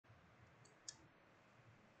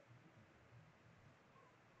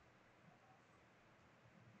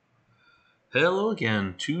Hello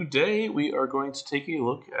again. Today we are going to take a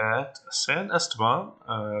look at San Esteban,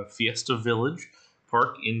 Fiesta Village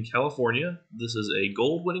Park in California. This is a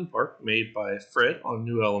gold-winning park made by FredD on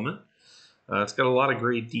New Element. It's got a lot of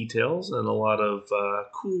great details and a lot of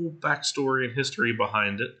cool backstory and history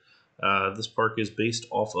behind it. This park is based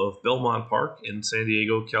off of Belmont Park in San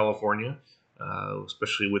Diego, California,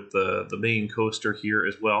 especially with the main coaster here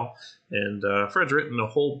as well. And FredD's written a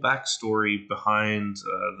whole backstory behind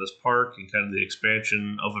this park and kind of the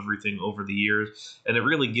expansion of everything over the years. And it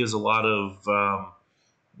really gives a lot of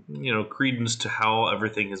credence to how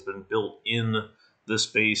everything has been built in this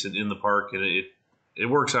space and in the park, and it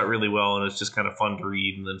works out really well, and it's just kind of fun to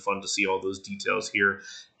read and then fun to see all those details here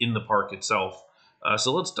in the park itself.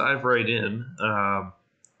 So let's dive right in.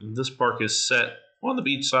 This park is set on the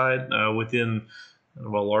beach side within a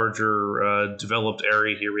larger developed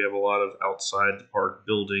area here. We have a lot of outside the park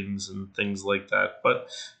buildings and things like that. But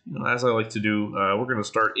as I like to do, we're going to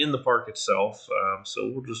start in the park itself.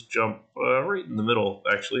 So we'll just jump right in the middle,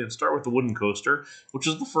 actually, and start with the wooden coaster, which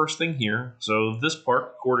is the first thing here. So this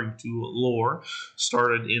park, according to lore,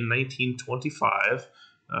 started in 1925.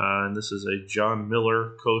 And this is a John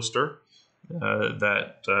Miller coaster.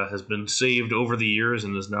 That has been saved over the years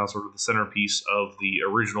and is now sort of the centerpiece of the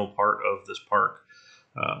original part of this park.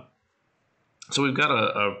 So we've got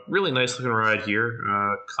a really nice looking ride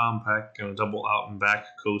here, compact kind of double out and back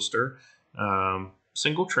coaster,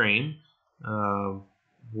 single train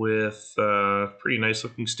with a pretty nice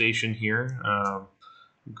looking station here.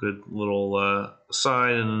 Good little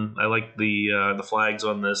sign, and I like the flags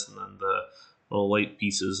on this and then the little light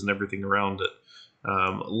pieces and everything around it.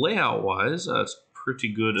 Layout wise, it's pretty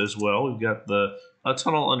good as well. We've got the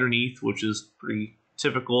tunnel underneath, which is pretty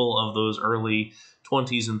typical of those early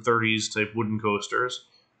 20s and 30s type wooden coasters.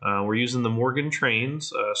 We're using the Morgan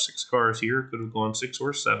trains, 6 cars here, could have gone 6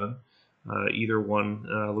 or 7. Either one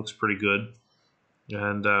looks pretty good.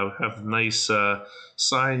 And have a nice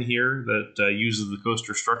sign here that uses the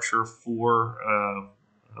coaster structure for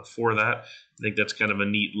that. I think that's kind of a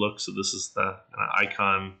neat look. So this is the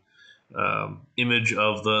icon image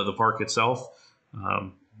of the park itself.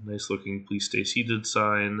 Nice looking "Please Stay Seated"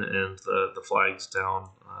 sign and the flags down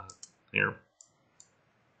here.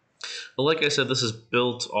 But like I said, this is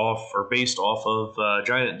built off or based off of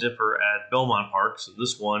Giant Dipper at Belmont Park. So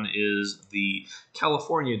this one is the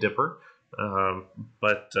California Dipper,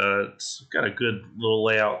 but it's got a good little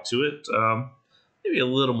layout to it. Maybe a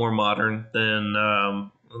little more modern than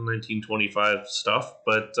 1925 stuff,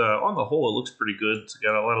 but on the whole, it looks pretty good. It's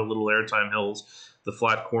got a lot of little airtime hills. The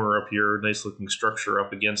flat corner up here, nice looking structure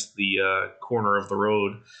up against the corner of the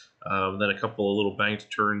road. Then a couple of little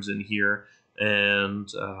banked turns in here, and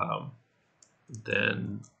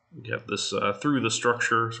then you have this through the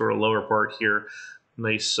structure, sort of lower part here.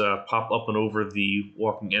 Nice pop up and over the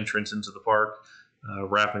walking entrance into the park.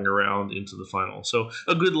 Wrapping around into the final. So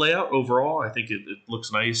a good layout overall. I think it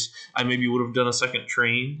looks nice. I maybe would have done a second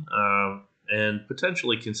train and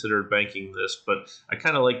potentially considered banking this, but I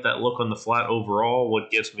kind of like that look on the flat overall.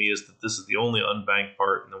 What gets me is that this is the only unbanked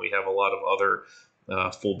part, and then we have a lot of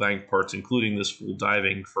other full bank parts, including this full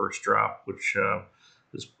diving first drop, which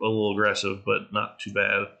is a little aggressive, but not too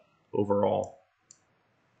bad overall.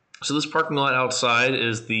 So this parking lot outside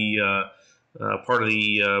is the part of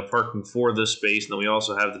the parking for this space, and then we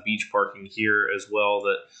also have the beach parking here as well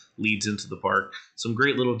that leads into the park. Some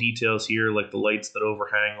great little details here, like the lights that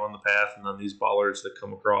overhang on the path, and then these bollards that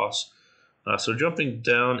come across. So jumping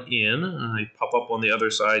down in, I pop up on the other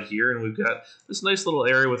side here, and we've got this nice little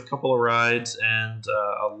area with a couple of rides and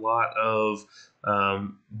a lot of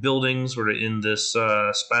buildings sort of in this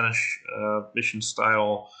Spanish mission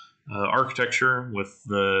style architecture with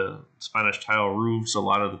the Spanish tile roofs, a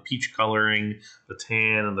lot of the peach coloring, the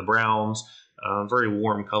tan and the browns. Very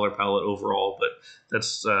warm color palette overall, but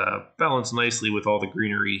that's balanced nicely with all the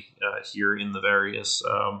greenery here in the various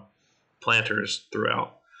planters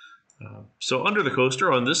throughout. So under the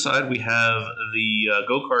coaster on this side we have the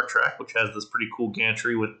go-kart track, which has this pretty cool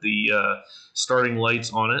gantry with the starting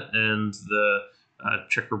lights on it and the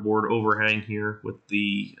checkerboard overhang here with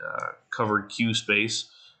the covered queue space.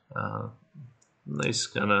 Nice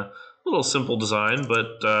kind of little simple design,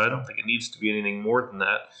 but I don't think it needs to be anything more than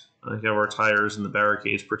that. We have our tires and the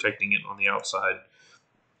barricades protecting it on the outside.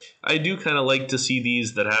 I do kind of like to see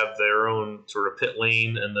these that have their own sort of pit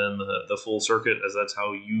lane and then the full circuit, as that's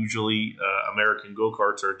how usually American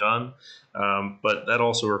go-karts are done. But that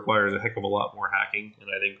also requires a heck of a lot more hacking, and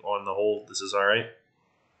I think on the whole this is alright.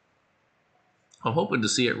 I'm hoping to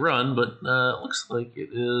see it run, but it looks like it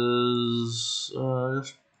is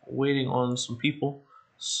just waiting on some people.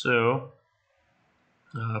 So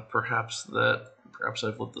Perhaps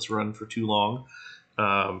I've let this run for too long.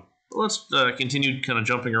 Let's continue kind of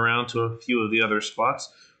jumping around to a few of the other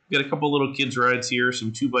spots. We got a couple little kids rides here,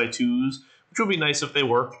 some 2x2s, which would be nice if they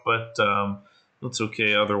worked, but that's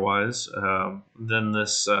okay otherwise. Then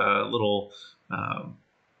this little uh,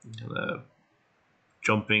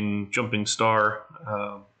 jumping star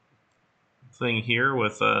thing here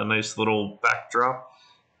with a nice little backdrop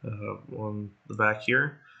on the back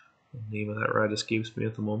here. The name of that ride escapes me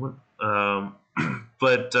at the moment.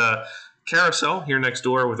 But carousel here next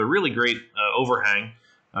door with a really great overhang.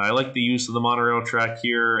 I like the use of the monorail track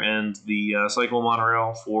here and the cycle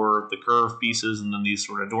monorail for the curved pieces, and then these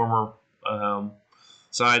sort of dormer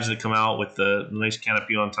sides that come out with the nice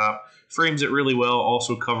canopy on top. Frames it really well,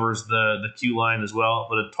 also covers the queue line as well,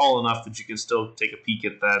 but it's tall enough that you can still take a peek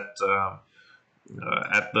at that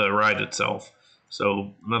at the ride itself.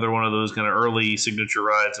 So another one of those kind of early signature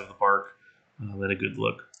rides of the park, and a good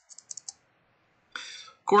look.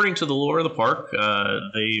 According to the lore of the park,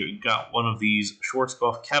 they got one of these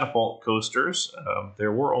Schwarzkopf catapult coasters.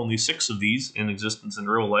 There were only 6 of these in existence in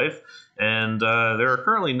real life, and there are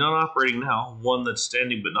currently none operating now. One that's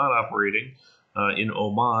standing but not operating in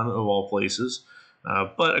Oman, of all places.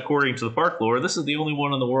 But according to the park lore, this is the only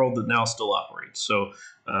one in the world that now still operates. So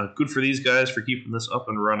good for these guys for keeping this up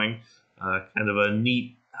and running. Kind of a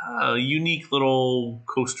neat, unique little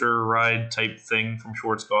coaster ride type thing from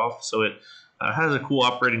Schwarzkopf. So it has a cool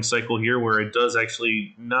operating cycle here where it does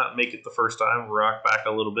actually not make it the first time, rock back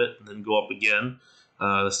a little bit, and then go up again.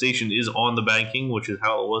 The station is on the banking, which is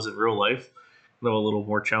how it was in real life. Though a little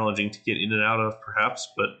more challenging to get in and out of, perhaps,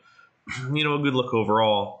 but a good look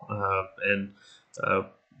overall, and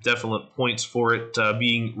definite points for it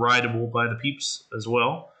being rideable by the peeps as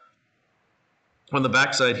well. On the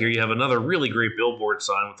backside here, you have another really great billboard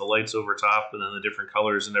sign with the lights over top and then the different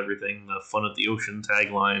colors and everything, the Fun at the Ocean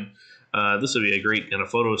tagline. This would be a great kind of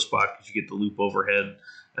photo spot because you get the loop overhead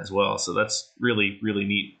as well. So that's really, really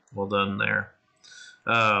neat. Well done there.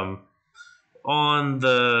 On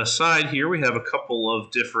the side here, we have a couple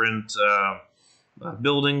of different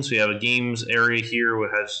buildings. We have a games area here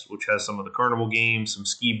which has some of the carnival games, some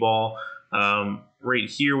skee ball. Right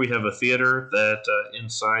here we have a theater that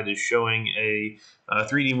inside is showing a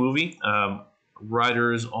 3D movie,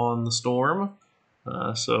 Riders on the Storm.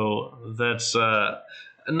 So that's a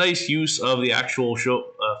nice use of the actual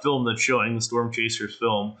film that's showing, the Storm Chasers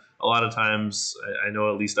film. A lot of times, I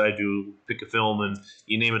know at least I do, pick a film and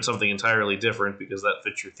you name it something entirely different because that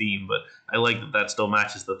fits your theme, but I like that still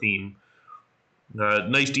matches the theme.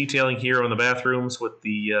 Nice detailing here on the bathrooms with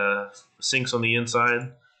the sinks on the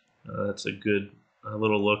inside. That's a good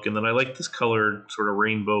little look. And then I like this colored sort of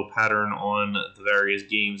rainbow pattern on the various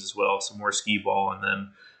games as well. Some more skee ball and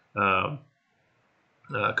then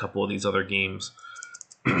a couple of these other games.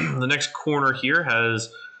 The next corner here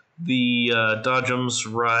has the Dodgems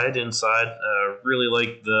ride inside. Really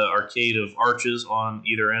like the arcade of arches on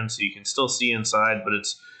either end, so you can still see inside, but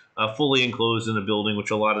it's fully enclosed in a building,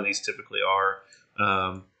 which a lot of these typically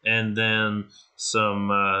are. And then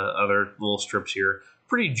some other little strips here.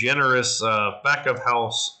 Pretty generous back of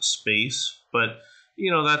house space, but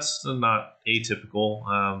that's not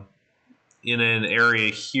atypical in an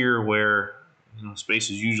area here where space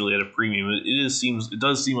is usually at a premium. It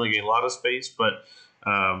does seem like a lot of space, but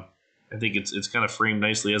I think it's kind of framed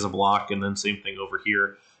nicely as a block, and then same thing over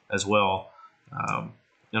here as well. Kind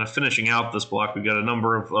of finishing out this block, we've got a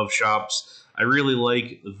number of shops. I really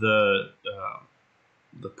like the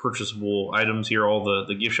purchasable items here, all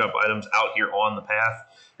the gift shop items out here on the path.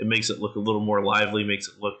 It makes it look a little more lively, makes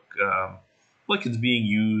it look like it's being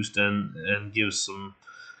used, and gives some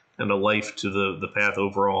kind of life to the path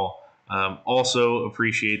overall. Also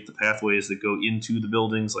appreciate the pathways that go into the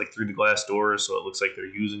buildings, like through the glass doors, so it looks like they're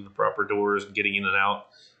using the proper doors and getting in and out.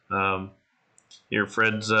 Here,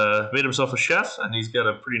 Fred's made himself a chef, and he's got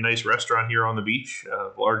a pretty nice restaurant here on the beach,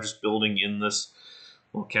 largest building in this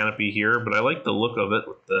little canopy here. But I like the look of it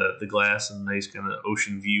with the glass and nice kind of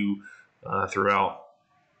ocean view throughout.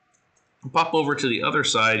 We'll pop over to the other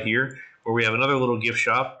side here, where we have another little gift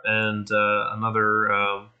shop and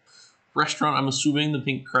another restaurant, I'm assuming, the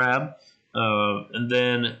Pink Crab. And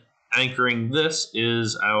then anchoring this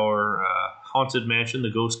is our haunted mansion, the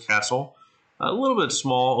Ghost Castle. A little bit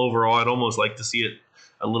small overall. I'd almost like to see it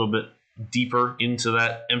a little bit deeper into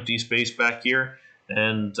that empty space back here,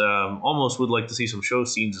 and almost would like to see some show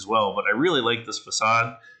scenes as well. But I really like this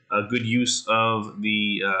facade. Good use of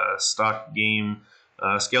the stock game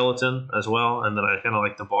skeleton as well, and then I kind of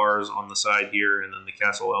like the bars on the side here, and then the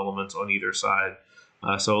castle elements on either side.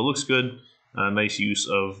 So it looks good. Nice use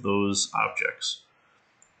of those objects.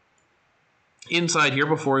 Inside here,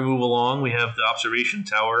 before we move along, we have the observation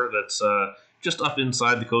tower that's just up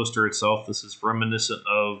inside the coaster itself. This is reminiscent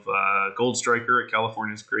of Gold Striker at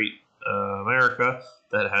California's Great America,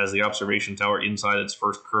 that has the observation tower inside its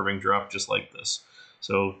first curving drop, just like this.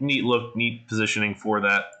 So neat look, neat positioning for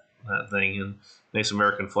that thing, and nice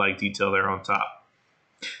American flag detail there on top.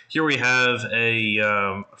 Here we have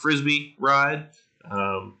a frisbee ride.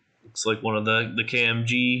 Looks like one of the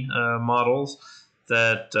KMG models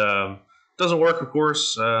that doesn't work, of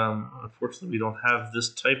course. Unfortunately, we don't have this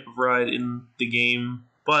type of ride in the game,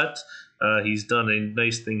 but he's done a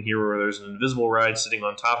nice thing here where there's an invisible ride sitting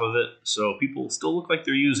on top of it, so people still look like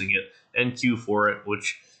they're using it and queue for it,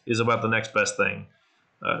 which is about the next best thing.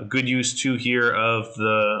 Good use, too, here of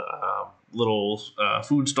the little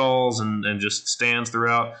food stalls and just stands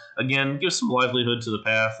throughout. Again, gives some livelihood to the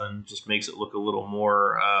path and just makes it look a little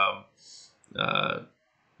more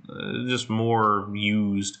just more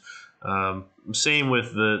used. Same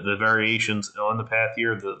with the variations on the path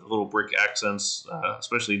here, the little brick accents,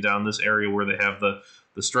 especially down this area where they have the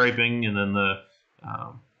striping and then the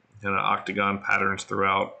kind of octagon patterns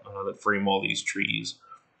throughout that frame all these trees.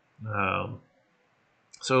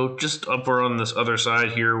 So just up on this other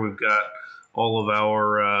side here, we've got all of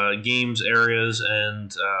our games areas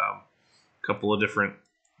and a couple of different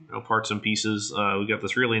parts and pieces. We got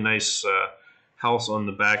this really nice house on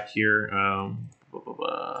the back here.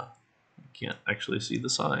 I can't actually see the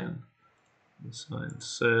sign. The sign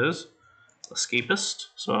says escapist,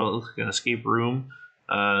 so it's like an escape room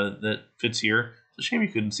that fits here. It's a shame you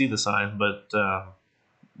couldn't see the sign, but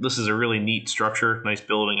this is a really neat structure, nice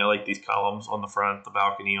building. I like these columns on the front, the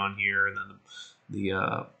balcony on here, and then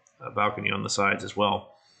the balcony on the sides as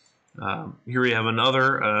well. Here we have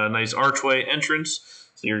another nice archway entrance.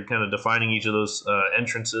 So you're kind of defining each of those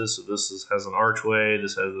entrances. So this has an archway.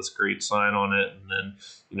 This has this great sign on it, and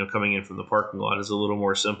then coming in from the parking lot is a little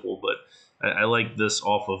more simple. But I like this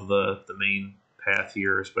off of the main path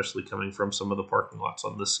here, especially coming from some of the parking lots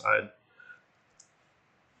on this side.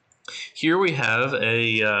 Here we have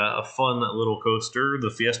a fun little coaster,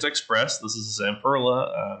 the Fiesta Express. This is a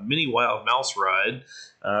Zamperla mini wild mouse ride.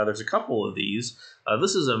 There's a couple of these.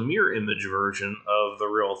 This is a mirror image version of the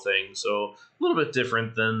real thing, so a little bit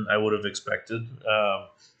different than I would have expected.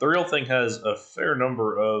 The real thing has a fair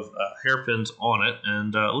number of hairpins on it,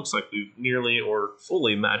 and it looks like we've nearly or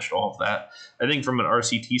fully matched all of that. I think from an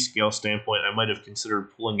RCT scale standpoint, I might have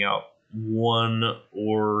considered pulling out one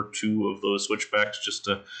or two of those switchbacks just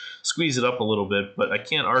to squeeze it up a little bit, but I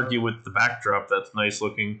can't argue with the backdrop. That's nice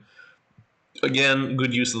looking. Again,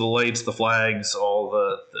 good use of the lights, the flags, all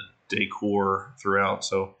the decor throughout,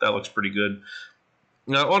 so that looks pretty good.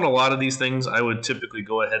 Now, on a lot of these things, I would typically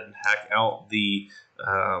go ahead and hack out the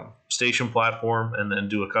station platform and then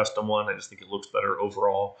do a custom one. I just think it looks better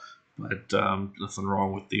overall, but nothing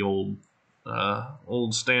wrong with the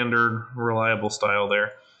old standard reliable style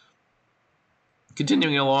there.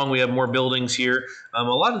 Continuing along, we have more buildings here. A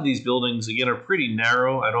lot of these buildings, again, are pretty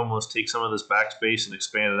narrow. I'd almost take some of this backspace and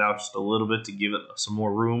expand it out just a little bit to give it some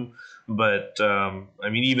more room. But, I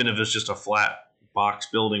mean, even if it's just a flat box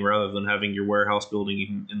building rather than having your warehouse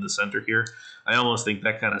building in the center here, I almost think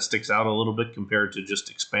that kind of sticks out a little bit compared to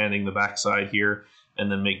just expanding the backside here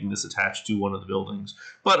and then making this attached to one of the buildings.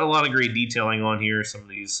 But a lot of great detailing on here, some of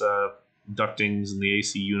these ductings and the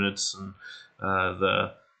AC units and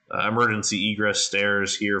the emergency egress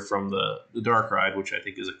stairs here from the dark ride, which I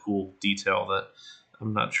think is a cool detail that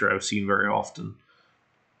I'm not sure I've seen very often.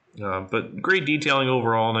 But great detailing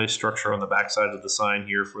overall, nice structure on the backside of the sign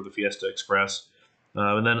here for the Fiesta Express.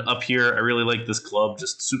 And then up here, I really like this club,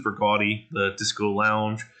 just super gaudy, the Disco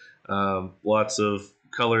Lounge. Lots of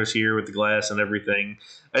colors here with the glass and everything.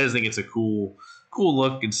 I just think it's a cool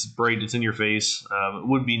look. It's bright, it's in your face. It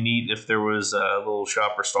would be neat if there was a little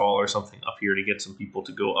shopper stall or something up here to get some people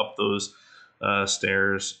to go up those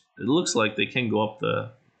stairs. It looks like they can go up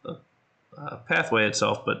the pathway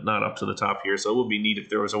itself, but not up to the top here. So it would be neat if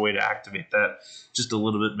there was a way to activate that just a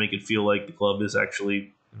little bit, make it feel like the club is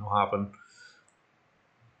actually hopping.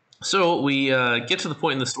 So we get to the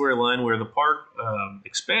point in the storyline where the park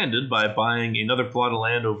expanded by buying another plot of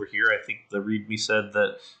land over here. I think the README said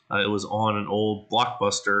that it was on an old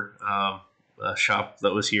Blockbuster shop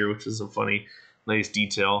that was here, which is a funny, nice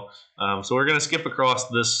detail. So we're going to skip across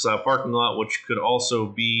this parking lot, which could also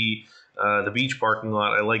be the beach parking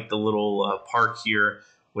lot. I like the little park here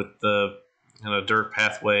with the kind of dirt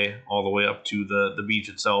pathway all the way up to the beach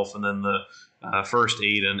itself, and then the first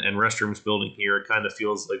aid and restrooms building here. It kind of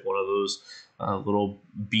feels like one of those little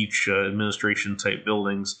beach administration type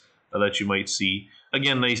buildings that you might see.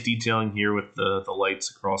 Again, nice detailing here with the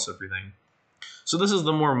lights across everything. So this is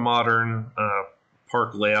the more modern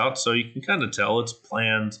park layout, so you can kind of tell it's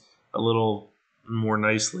planned a little more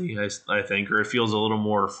nicely, I think, or it feels a little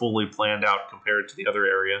more fully planned out compared to the other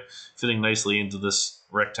area, fitting nicely into this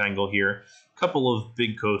rectangle here. A couple of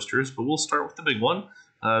big coasters, but we'll start with the big one.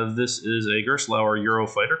 This is a Gerstlauer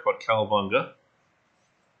Eurofighter called Calabunga.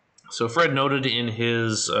 So Fred noted in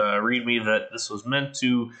his README that this was meant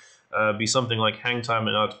to be something like Hang Time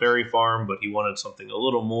at Knott's Berry Farm, but he wanted something a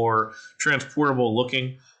little more transportable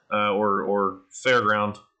looking, or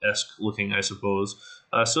fairground-esque looking, I suppose.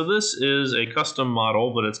 So this is a custom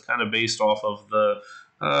model, but it's kind of based off of the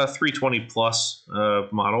 320 plus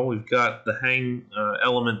model. We've got the hang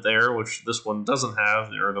element there, which this one doesn't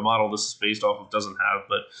have, or the model this is based off of doesn't have,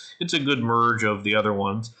 but it's a good merge of the other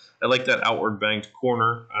ones. I like that outward banked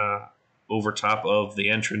corner over top of the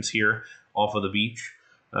entrance here off of the beach.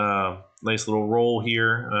 Nice little roll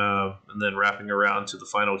here, and then wrapping around to the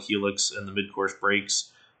final helix and the mid-course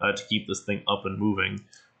brakes to keep this thing up and moving.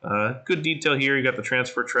 Good detail here. You got the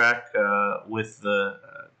transfer track with the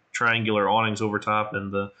triangular awnings over top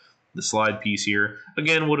and the slide piece here.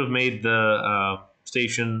 Again, would have made the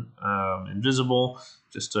station invisible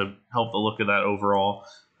just to help the look of that overall.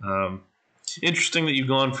 Interesting that you've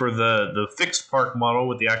gone for the fixed park model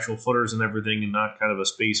with the actual footers and everything, and not kind of a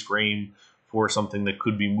space frame for something that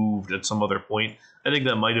could be moved at some other point. I think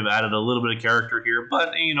that might have added a little bit of character here, but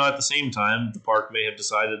at the same time, the park may have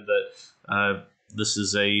decided that this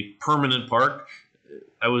is a permanent park.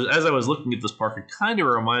 As I was looking at this park, it kind of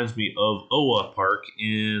reminds me of Owa Park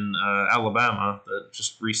in Alabama that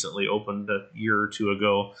just recently opened a year or two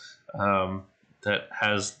ago. That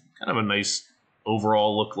has kind of a nice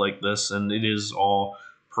overall look like this, and it is all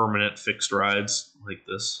permanent fixed rides like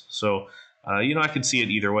this. So I could see it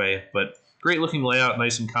either way, but great looking layout,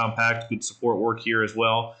 nice and compact, good support work here as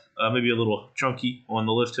well. Maybe a little chunky on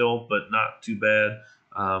the lift hill, but not too bad.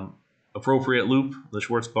 Appropriate loop, the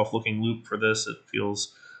Schwarzkopf looking loop for this. It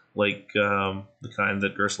feels like the kind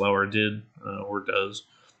that Gerstlauer did or does.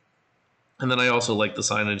 And then I also like the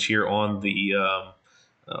signage here on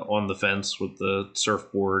the fence with the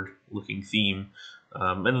surfboard looking theme.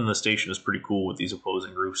 And then the station is pretty cool with these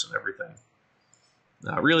opposing roofs and everything.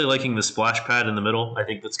 Really liking the splash pad in the middle. I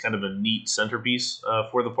think that's kind of a neat centerpiece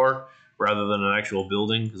for the park rather than an actual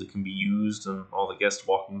building, because it can be used and all the guests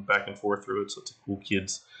walking back and forth through it. So it's a cool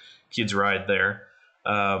kids ride there.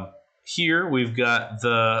 Here we've got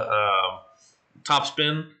the top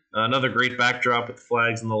spin, another great backdrop with the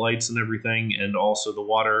flags and the lights and everything, and also the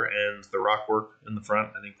water and the rock work in the front.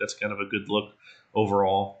 I think that's kind of a good look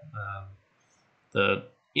overall. The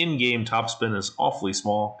in-game top spin is awfully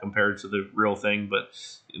small compared to the real thing, but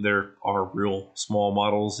there are real small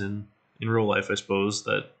models in real life, I suppose,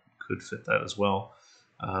 that could fit that as well.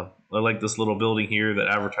 I like this little building here that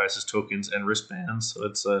advertises tokens and wristbands, so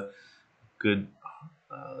it's a good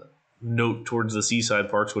note towards the seaside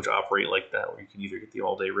parks, which operate like that, where you can either get the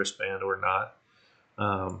all-day wristband or not.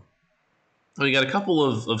 We got a couple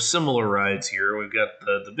of similar rides here. We've got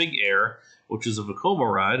the Big Air, which is a Vekoma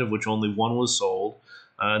ride, of which only one was sold.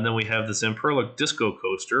 And then we have this Amperlic Disco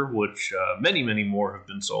Coaster, which many, many more have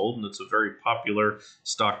been sold, and it's a very popular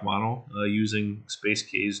stock model using Space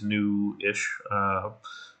K's new-ish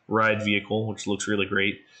ride vehicle, which looks really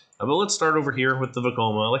great. But let's start over here with the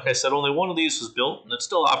Vekoma. Like I said, only one of these was built, and it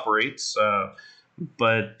still operates,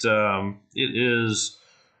 but it is...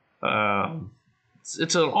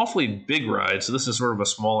 it's an awfully big ride, so this is sort of a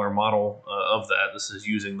smaller model of that. This is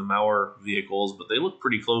using the Mauer vehicles, but they look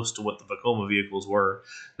pretty close to what the Vekoma vehicles were.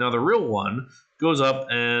 Now, the real one goes up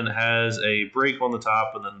and has a brake on the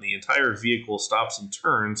top, and then the entire vehicle stops and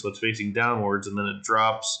turns, so it's facing downwards, and then it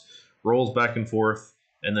drops, rolls back and forth,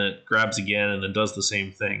 and then it grabs again, and then does the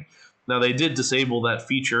same thing. Now, they did disable that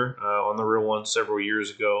feature on the real one several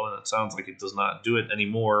years ago, and it sounds like it does not do it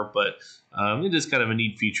anymore, but it is kind of a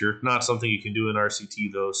neat feature. Not something you can do in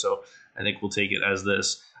RCT, though, so I think we'll take it as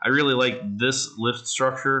this. I really like this lift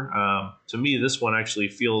structure. To me, this one actually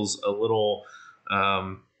feels a little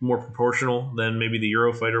more proportional than maybe the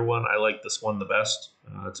Eurofighter one. I like this one the best.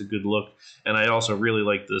 It's a good look, and I also really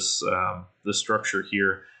like this structure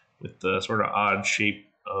here with the sort of odd shape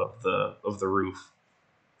of the roof.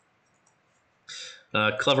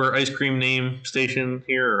 Clever ice cream name station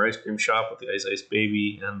here, or ice cream shop with the Ice Ice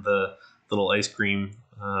Baby and the little ice cream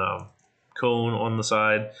cone on the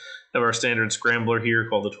side. Have our standard scrambler here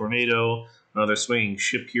called the Tornado, another swinging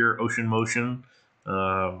ship here, Ocean Motion,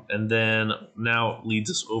 and then now leads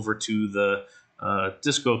us over to the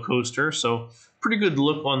Disco Coaster. So pretty good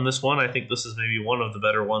look on this one. I think this is maybe one of the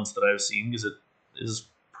better ones that I've seen, because it is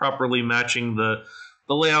properly matching the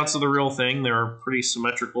The layouts of the real thing, they're pretty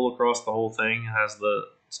symmetrical across the whole thing. It has the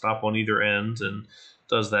stop on either end and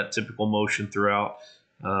does that typical motion throughout.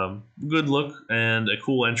 Good look and a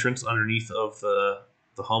cool entrance underneath of the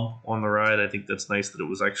hump on the ride. I think that's nice that it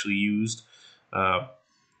was actually used.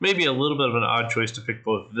 Maybe a little bit of an odd choice to pick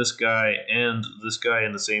both this guy and this guy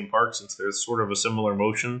in the same park, since there's sort of a similar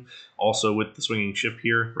motion also with the swinging ship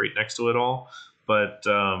here right next to it all. But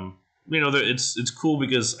it's cool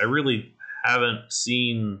because I really haven't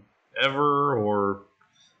seen ever, or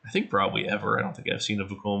I think probably ever, I don't think I've seen a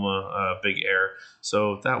Vekoma Big Air.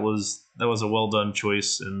 So that was a well done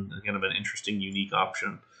choice and kind of an interesting, unique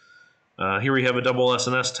option. Here we have a double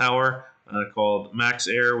S&S tower called Max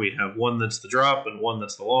Air. We have one that's the drop and one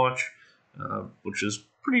that's the launch, which is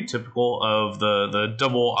pretty typical of the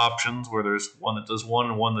double options where there's one that does one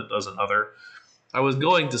and one that does another. I was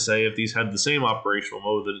going to say if these had the same operational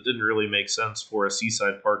mode that it didn't really make sense for a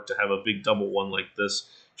seaside park to have a big double one like this,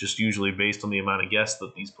 just usually based on the amount of guests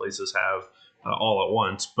that these places have all at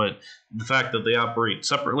once. But the fact that they operate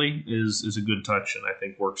separately is a good touch and I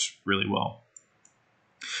think works really well.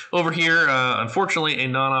 Over here, unfortunately, a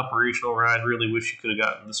non-operational ride. Really wish you could have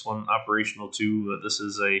gotten this one operational too. This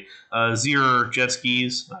is a Zero jet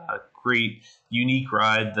skis. Great, unique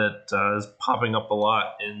ride that is popping up a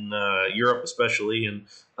lot in Europe especially, and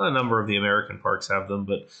a number of the American parks have them,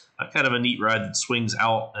 but kind of a neat ride that swings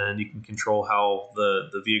out, and you can control how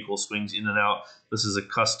the vehicle swings in and out. This is a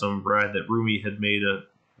custom ride that Rumi had made a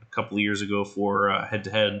couple of years ago for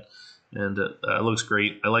head-to-head, and it looks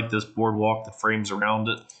great. I like this boardwalk, the frames around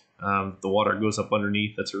it. The water goes up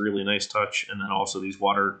underneath. That's a really nice touch, and then also these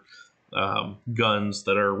water guns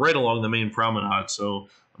that are right along the main promenade, so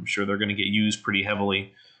I'm sure they're going to get used pretty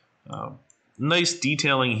heavily. Nice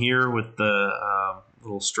detailing here with the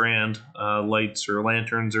little strand lights or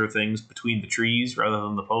lanterns or things between the trees rather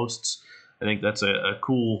than the posts. I think that's a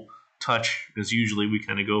cool touch, because usually we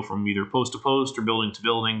kind of go from either post to post or building to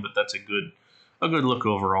building, but that's a good look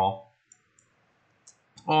overall.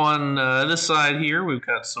 On this side here, we've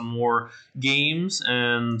got some more games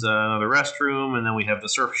and another restroom, and then we have the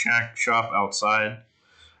surf shack shop outside.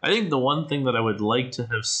 I think the one thing that I would like to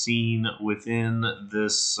have seen within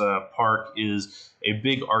this park is a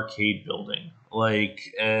big arcade building,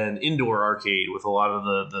 like an indoor arcade with a lot of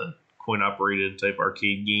the coin-operated type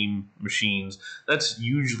arcade game machines. That's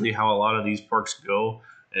usually how a lot of these parks go,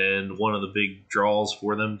 and one of the big draws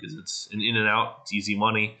for them, because it's an in and out, it's easy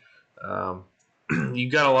money.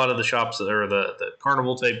 You've got a lot of the shops that are the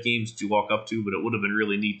carnival type games that you walk up to, but it would have been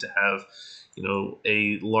really neat to have,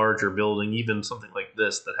 a larger building, even something like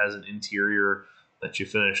this that has an interior that you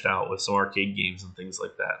finished out with some arcade games and things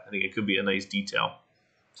like that. I think it could be a nice detail.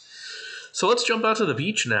 So let's jump out to the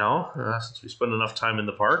beach now, since we spent enough time in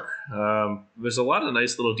the park. There's a lot of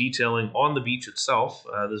nice little detailing on the beach itself.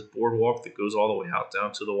 This boardwalk that goes all the way out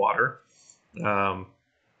down to the water.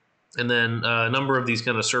 And then a number of these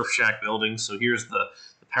kind of surf shack buildings. So here's the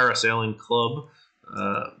parasailing club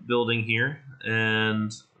building here,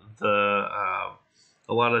 and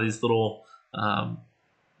a lot of these little kind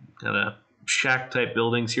of shack type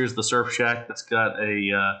buildings. Here's the surf shack that's got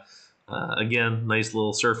a again, nice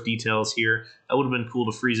little surf details here. That would have been cool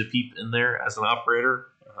to freeze a peep in there as an operator.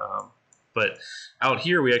 But out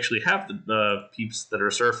here we actually have the peeps that are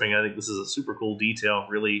surfing. I think this is a super cool detail.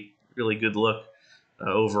 Really, really good look.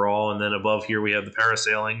 Overall, and then above here we have the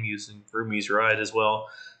parasailing using Rumi's ride as well.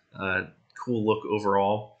 Cool look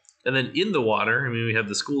overall. And then in the water, we have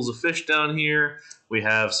the schools of fish down here. We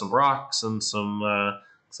have some rocks and some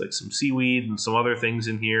looks like some seaweed and some other things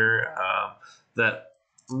in here that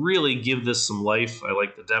really give this some life. I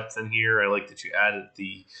like the depth in here. I like that you added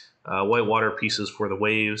the white water pieces for the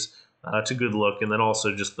waves. It's a good look, and then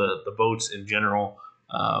also just the boats in general.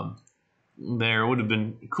 There would have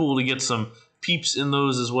been cool to get some peeps in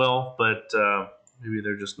those as well, but maybe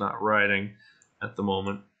they're just not riding at the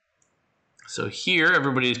moment. So here,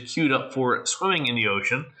 everybody is queued up for swimming in the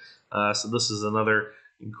ocean. So this is another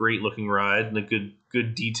great looking ride and a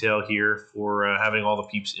good detail here for having all the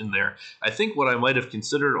peeps in there. I think what I might have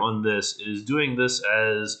considered on this is doing this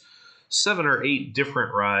as 7 or 8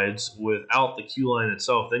 different rides without the queue line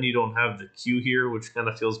itself. Then you don't have the queue here, which kind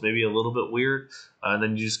of feels maybe a little bit weird. And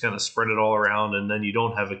then you just kind of spread it all around, and then you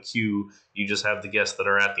don't have a queue. You just have the guests that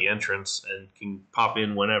are at the entrance and can pop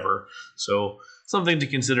in whenever. So something to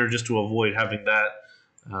consider just to avoid having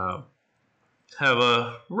that. Have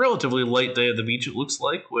a relatively light day at the beach, it looks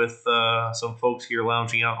like, with some folks here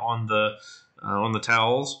lounging out on the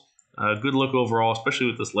towels. Good look overall, especially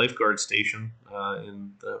with this lifeguard station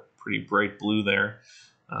in the pretty bright blue there.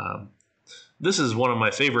 This is one of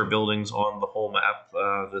my favorite buildings on the whole map,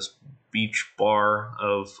 this beach bar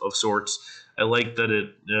of sorts. I like that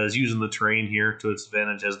it is using the terrain here to its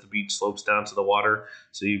advantage as the beach slopes down to the water.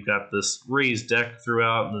 So you've got this raised deck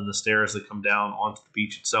throughout, and then the stairs that come down onto the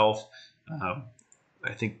beach itself.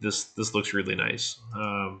 I think this looks really nice.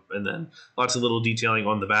 And then lots of little detailing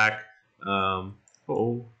on the back.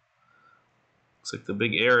 Looks like the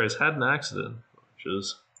Big Air has had an accident, which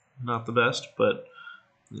is not the best, but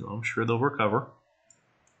I'm sure they'll recover.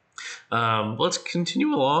 Let's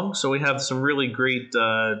continue along. So we have some really great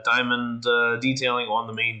diamond detailing on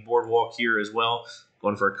the main boardwalk here as well.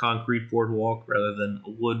 Going for a concrete boardwalk rather than a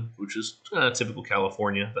wood, which is typical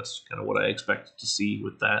California. That's kind of what I expected to see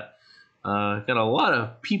with that. Got a lot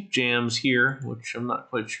of peep jams here, which I'm not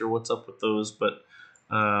quite sure what's up with those, but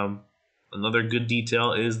another good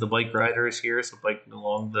detail is the bike riders here, so biking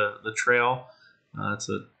along the trail. It's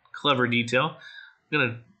a clever detail. I'm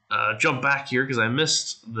going to jump back here because I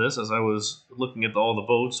missed this as I was looking at all the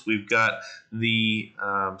boats. We've got the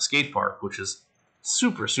skate park, which is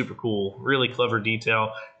super, super cool. Really clever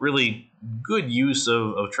detail. Really good use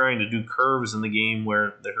of trying to do curves in the game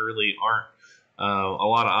where there really aren't a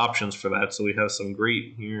lot of options for that. So we have some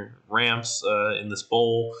great here ramps in this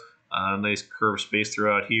bowl. Nice curved space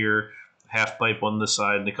throughout here. Half pipe on this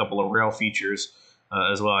side and a couple of rail features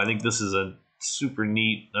as well. I think this is a super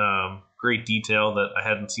neat, great detail that I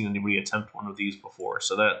hadn't seen anybody attempt one of these before.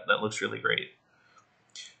 So that looks really great.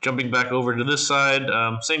 Jumping back over to this side,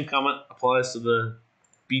 same comment applies to the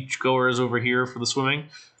beach goers over here for the swimming.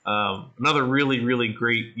 Another really, really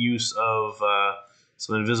great use of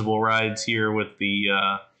some invisible rides here with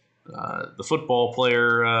the football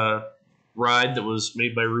player ride that was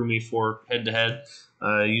made by Rumi for head-to-head,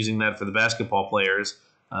 using that for the basketball players.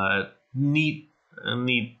 Neat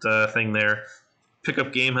thing there.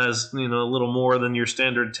 Pickup game has a little more than your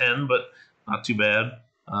standard 10, but not too bad.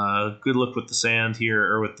 Good look with the sand here,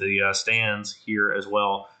 or with the stands here as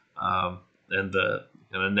well, and the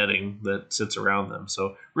kind of netting that sits around them.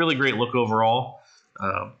 So really great look overall.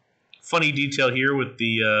 Funny detail here with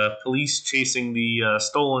the police chasing the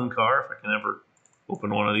stolen car. If I can ever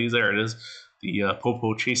open one of these, there it is. The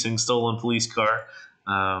Popo chasing stolen police car.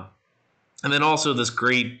 And then also this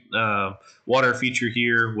great water feature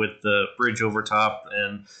here with the bridge over top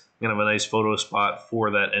and kind of a nice photo spot for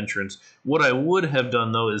that entrance. What I would have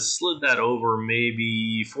done, though, is slid that over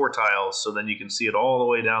maybe 4 tiles so then you can see it all the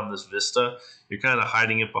way down this vista. You're kind of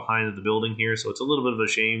hiding it behind the building here, so it's a little bit of a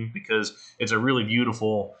shame because it's a really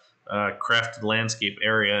beautiful crafted landscape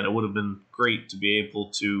area, and it would have been great to be able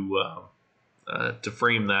to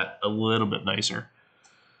frame that a little bit nicer.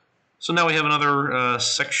 So now we have another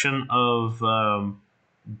section of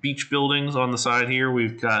beach buildings on the side here.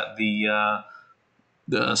 We've got the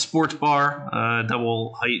sports bar,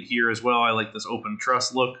 double height here as well. I like this open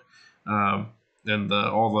truss look, and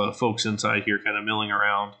all the folks inside here kind of milling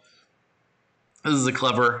around. This is a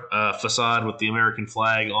clever facade with the American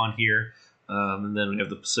flag on here. And then we have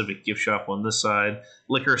the Pacific gift shop on this side.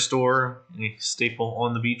 Liquor store, a staple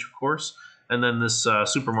on the beach, of course. And then this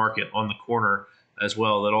supermarket on the corner as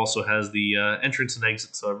well that also has the entrance and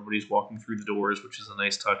exit, so everybody's walking through the doors, which is a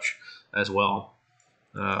nice touch as well.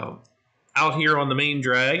 Out here on the main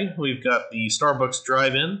drag, we've got the Starbucks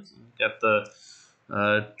drive-in. We've got the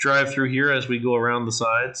drive-through here as we go around the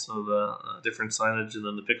sides, so the different signage and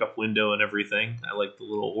then the pickup window and everything. I like the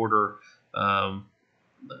little order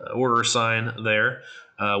sign there.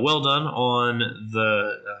 Well done on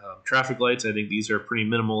the traffic lights. I think these are pretty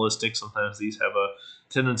minimalistic. Sometimes these have a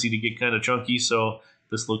tendency to get kind of chunky, so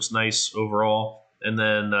this looks nice overall. And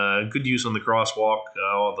then good use on the crosswalk,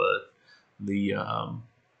 all the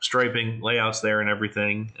striping layouts there and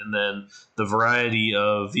everything. And then the variety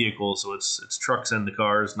of vehicles, so it's trucks and the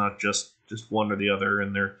cars, not just one or the other,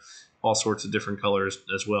 and they're all sorts of different colors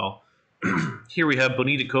as well. Here we have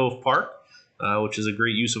Bonita Cove Park, which is a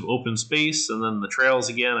great use of open space, and then the trails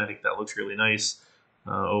again. I think that looks really nice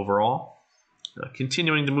overall.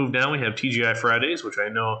 Continuing to move down, we have TGI Fridays, which I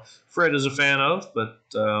know Fred is a fan of, but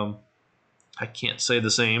I can't say the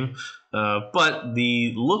same. But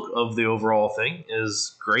the look of the overall thing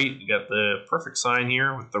is great. You got the perfect sign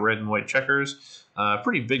here with the red and white checkers.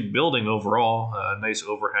 Pretty big building overall. Nice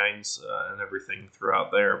overhangs and everything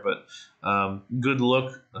throughout there, but good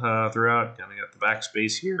look throughout. Kind of got the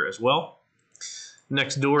backspace here as well.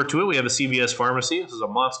 Next door to it, we have a CVS pharmacy. This is a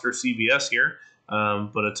monster CVS here,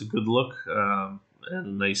 but it's a good look and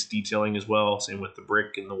nice detailing as well. Same with the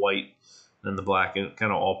brick and the white and the black. It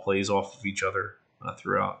kind of all plays off of each other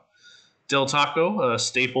throughout. Del Taco, a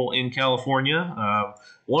staple in California.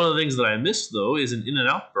 One of the things that I missed, though, is an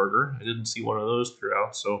In-N-Out burger. I didn't see one of those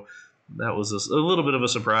throughout, so that was a little bit of a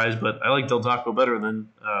surprise, but I like Del Taco better than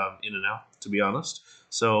In-N-Out, to be honest.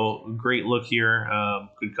 So great look here,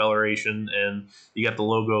 good coloration, and you got the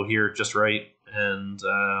logo here just right, and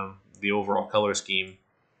the overall color scheme.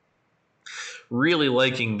 Really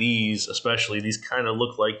liking these, especially. These kind of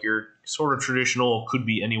look like your sort of traditional, could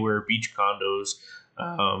be anywhere beach condos.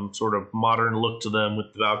 Sort of modern look to them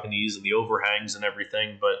with the balconies and the overhangs and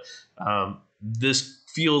everything, but this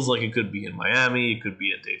feels like it could be in Miami, it could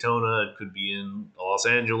be in Daytona, it could be in Los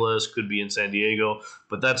Angeles, could be in San Diego,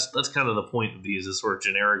 but that's kind of the point of these, is sort of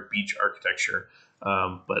generic beach architecture.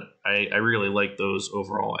 But I really like those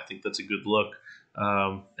overall. I think that's a good look,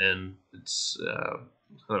 and it's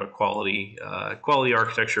quality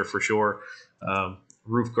architecture for sure.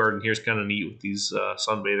 Roof garden here is kind of neat with these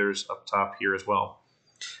sunbathers up top here as well.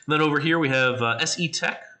 And then over here we have SE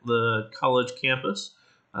Tech, the college campus.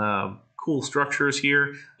 Cool structures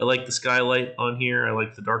here. I like the skylight on here. I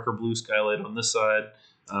like the darker blue skylight on this side.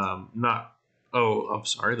 I'm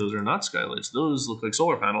sorry, those are not skylights. Those look like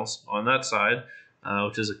solar panels on that side,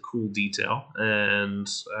 which is a cool detail. And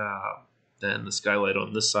then the skylight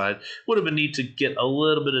on this side. Would have been neat to get a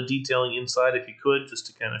little bit of detailing inside if you could, just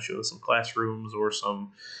to kind of show some classrooms or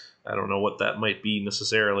some, I don't know what that might be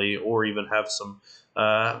necessarily, or even have some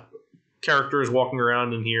characters walking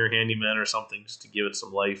around in here, handyman or something, just to give it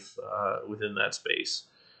some life within that space.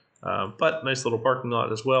 But nice little parking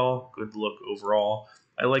lot as well. Good look overall.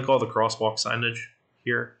 I like all the crosswalk signage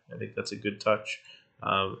here. I think that's a good touch.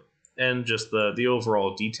 And just the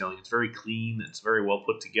overall detailing. It's very clean. It's very well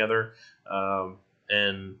put together.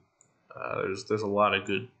 And there's a lot of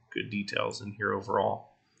good details in here overall.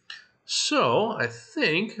 So I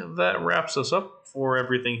think that wraps us up for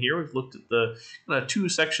everything here. We've looked at the two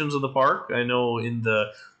sections of the park. I know in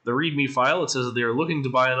the README file it says that they're looking to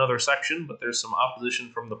buy another section, but there's some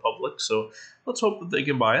opposition from the public. So let's hope that they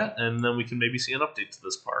can buy it, and then we can maybe see an update to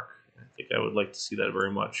this park. I think I would like to see that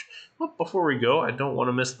very much. But before we go, I don't want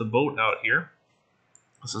to miss the boat out here.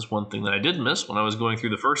 This is one thing that I did miss when I was going through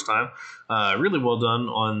the first time. Really well done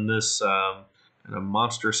on this kind of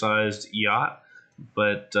monster-sized yacht,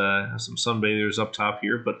 but some sunbathers up top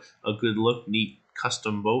here, but a good look, neat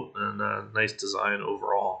custom boat, and a nice design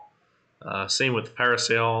overall. Same with the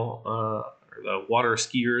parasail, or the water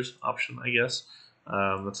skiers option, I guess.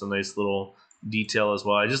 That's a nice little detail as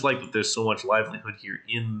well. I just like that there's so much livelihood here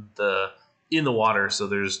in the water, so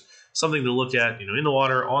there's something to look at, in the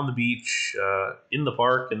water, on the beach, in the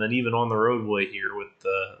park, and then even on the roadway here with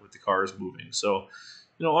the cars moving. So,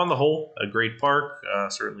 on the whole, a great park,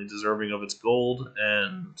 certainly deserving of its gold,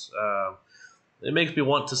 and it makes me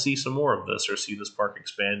want to see some more of this, or see this park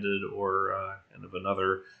expanded, or kind of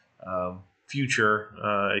another future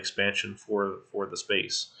expansion for the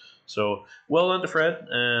space. So, well done to Fred,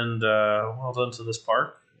 and well done to this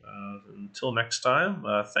park. Until next time,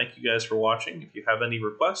 thank you guys for watching. If you have any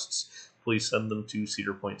requests, please send them to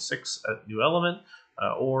cedarpoint6@newelement,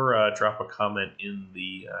 or drop a comment in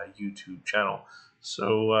the YouTube channel.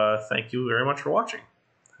 So thank you very much for watching.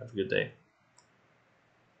 Have a good day.